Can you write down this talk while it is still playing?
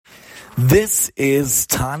This is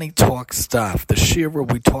Tani Talks Daf, the shir where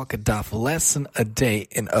we talk a daf lesson a day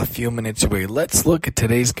in a few minutes away. Let's look at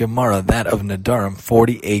today's Gemara, that of Nadarim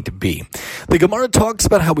 48b. The Gemara talks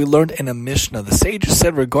about how we learned in a Mishnah. The sages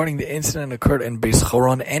said regarding the incident occurred in Beis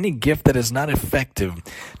Choron, any gift that is not effective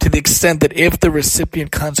to the extent that if the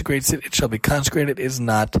recipient consecrates it, it shall be consecrated is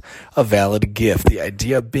not a valid gift. The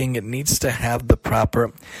idea being it needs to have the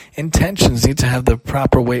proper intentions, needs to have the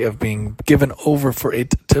proper way of being given over for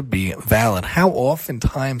it to be valid. How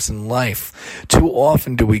oftentimes in life, too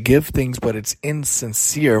often do we give things but it's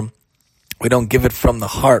insincere. We don't give it from the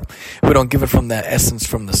heart. We don't give it from that essence,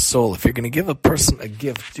 from the soul. If you're going to give a person a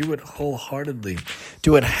gift, do it wholeheartedly.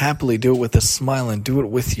 Do it happily. Do it with a smile and do it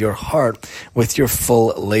with your heart, with your full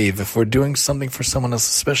lave. If we're doing something for someone else,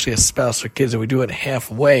 especially a spouse or kids, and we do it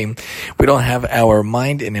halfway, we don't have our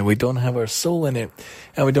mind in it. We don't have our soul in it.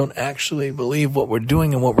 And we don't actually believe what we're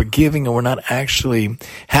doing and what we're giving, and we're not actually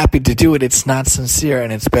happy to do it. It's not sincere,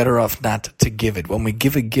 and it's better off not to give it. When we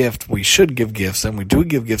give a gift, we should give gifts, and we do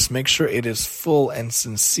give gifts. Make sure it is full and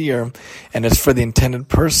sincere, and it's for the intended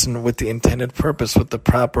person with the intended purpose, with the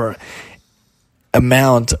proper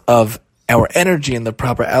amount of our energy and the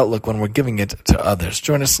proper outlook when we're giving it to others.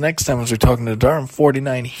 Join us next time as we're talking to Nadarim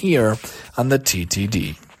 49 here on the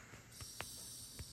TTD.